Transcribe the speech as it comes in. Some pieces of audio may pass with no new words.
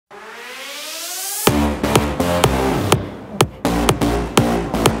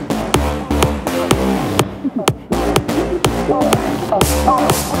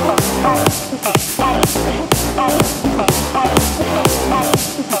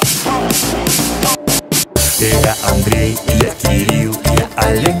Я Андрей, я Кирилл, я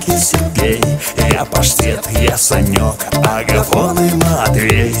Олег и Сергей. Я Паштет, я Санек, Агафон и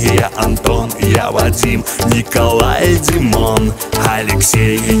Матвей. Я Антон, я Вадим, Николай и Димон,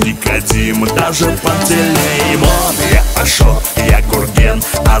 Алексей и Никодим, даже Пантелеймон. Я Ашот, я Гурген,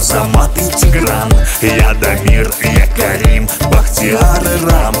 Азамат и Тигран. Я Дамир, я Карим, Бахтияр и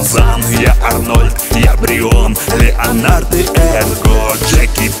Рамзан. Я Арнольд, я Брион, Леонард и Эрго,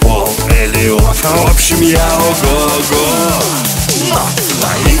 Джеки, Пол, Элиот. В общем, я ого-го. Но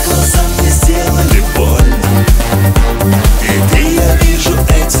твои глаза мне сделали больно, и ты, я вижу,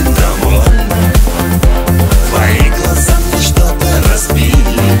 этим довольна. Твои глаза мне что-то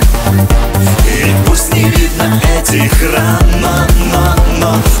разбили, и пусть не видно этих ран,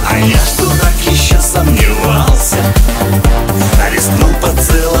 но а я что так еще сомневался, рискнул,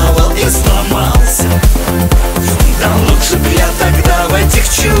 поцеловал и сломался. Да лучше б я тогда в этих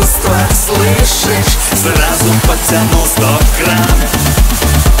чувствах, слышишь, сразу подтянул стоп-кран.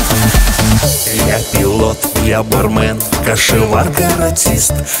 Я пилот, я бармен, кошевар,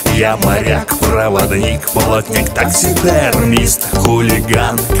 каратист. Я моряк, проводник, плотник, таксидермист.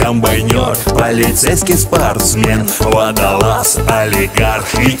 Хулиган, комбайнер, полицейский спортсмен, водолаз,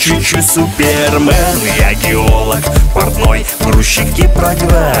 олигарх и чуть-чуть супермен. Я геолог, портной, грузчик и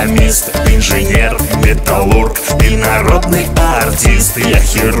программист, инженер, металлург и народный артист. Я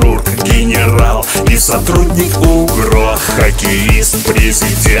хирург, генерал и сотрудник УГРО, хоккеист,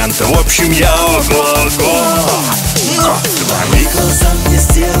 президент. В общем, я ого-го. Но твои глаза мне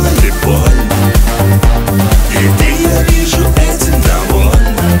сделали больно, и ты, я вижу, этим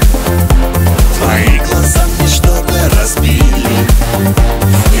довольна. Твои глаза мне что-то разбили,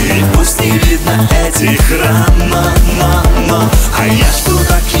 и пусть не видно этих ран, но а я что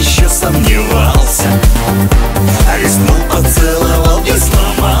так еще сомневался, рискнул, поцеловал и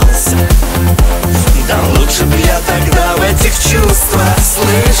сломался. Да лучше б я тогда в этих чувствах,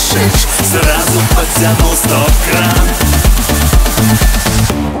 слышишь, сразу подтянул стоп-кран.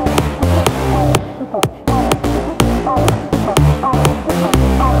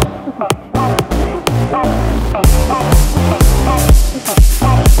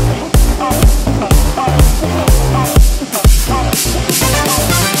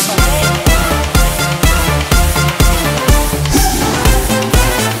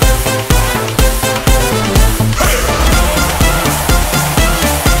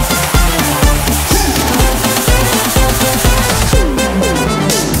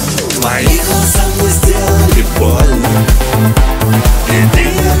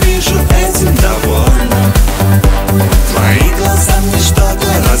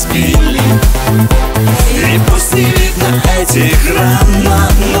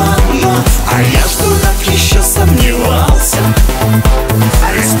 А я что так еще сомневался,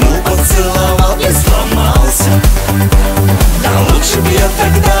 рискнул, поцеловал и сломался. Да лучше б я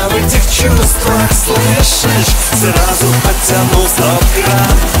тогда в этих чувствах, слышишь, сразу подтянул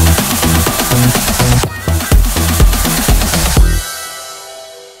стоп-кран.